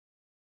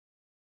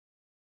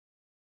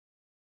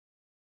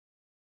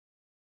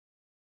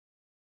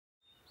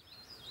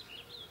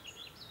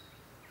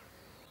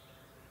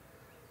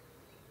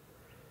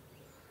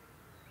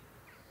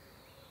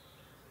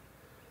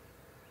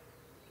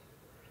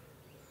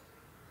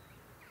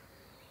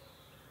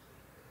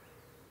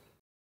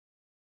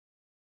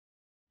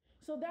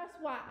So that's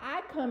why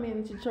I come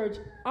into church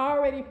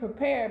already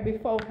prepared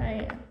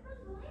beforehand.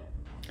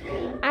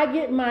 I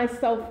get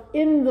myself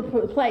in the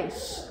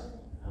place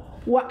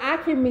where I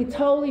can be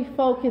totally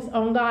focused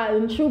on God.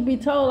 And truth be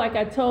told, like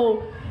I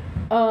told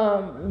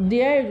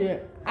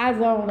Deidre, I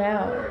zone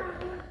out.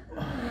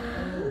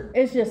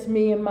 It's just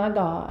me and my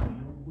God.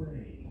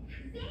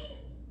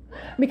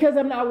 Because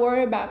I'm not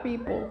worried about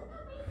people.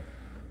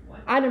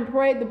 I done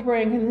prayed the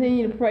prayer and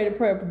continue to pray the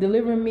prayer,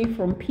 delivering me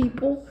from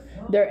people,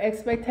 their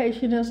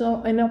expectations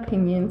and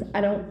opinions. I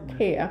don't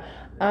care.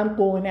 I'm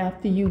going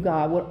after you,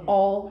 God, with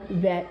all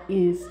that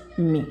is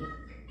me.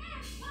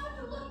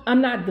 I'm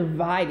not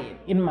divided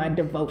in my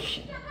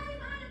devotion.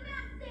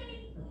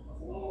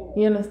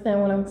 You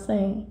understand what I'm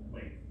saying?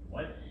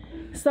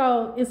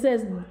 So it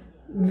says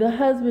the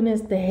husband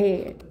is the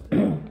head.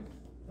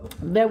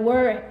 The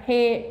word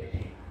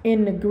head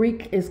in the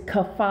Greek is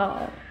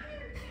kaphal.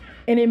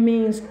 And it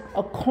means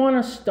a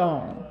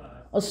cornerstone.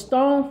 A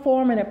stone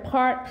forming a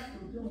part.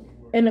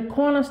 And the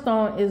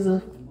cornerstone is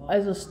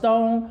a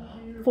stone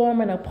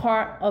forming a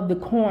part of the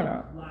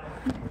corner.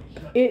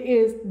 It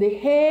is the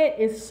head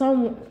is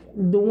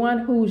the one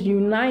who's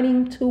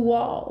uniting two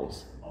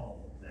walls.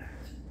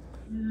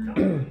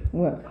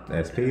 What?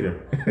 That's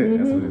Peter.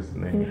 That's what his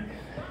name.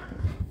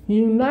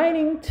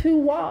 Uniting two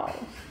walls.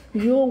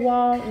 You're a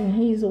wall and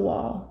he's a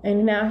wall.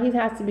 And now he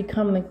has to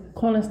become the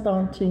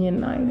cornerstone to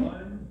unite it.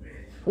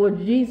 Well,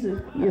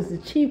 Jesus is the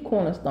chief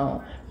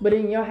cornerstone. But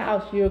in your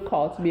house, you're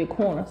called to be a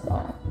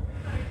cornerstone.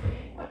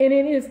 And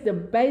it is the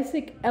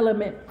basic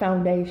element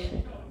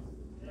foundation.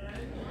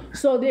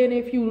 So then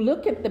if you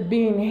look at the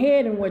being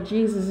head and what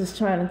Jesus is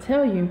trying to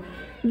tell you,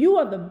 you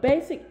are the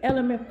basic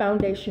element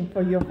foundation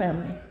for your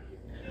family.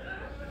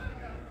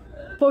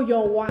 For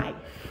your wife.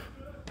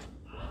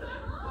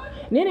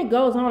 And then it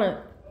goes on.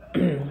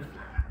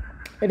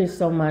 It is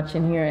so much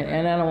in here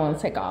and I don't want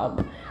to take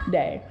all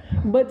day.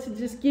 But to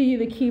just give you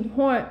the key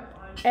point,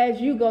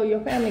 as you go,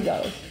 your family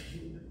goes.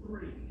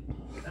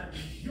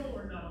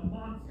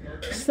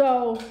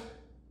 So,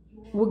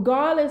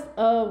 regardless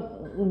of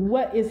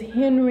what is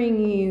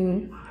hindering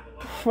you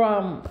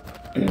from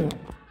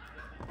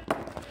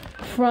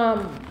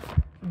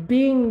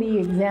being the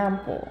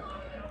example,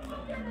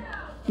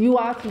 you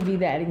ought to be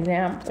that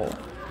example.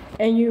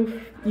 And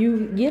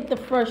you get the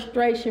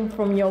frustration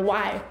from your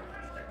wife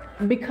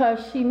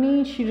because she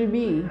needs you to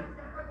be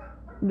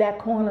that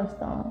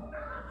cornerstone.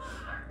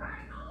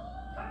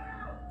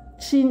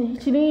 She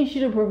needs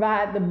you to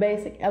provide the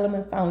basic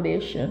element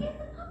foundation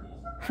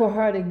for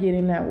her to get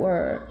in that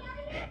word.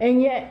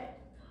 And yet,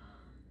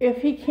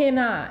 if he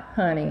cannot,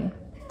 honey,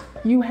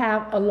 you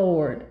have a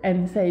Lord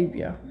and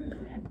Savior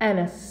and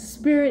a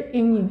spirit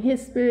in you,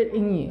 his spirit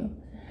in you,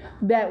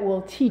 that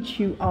will teach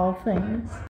you all things.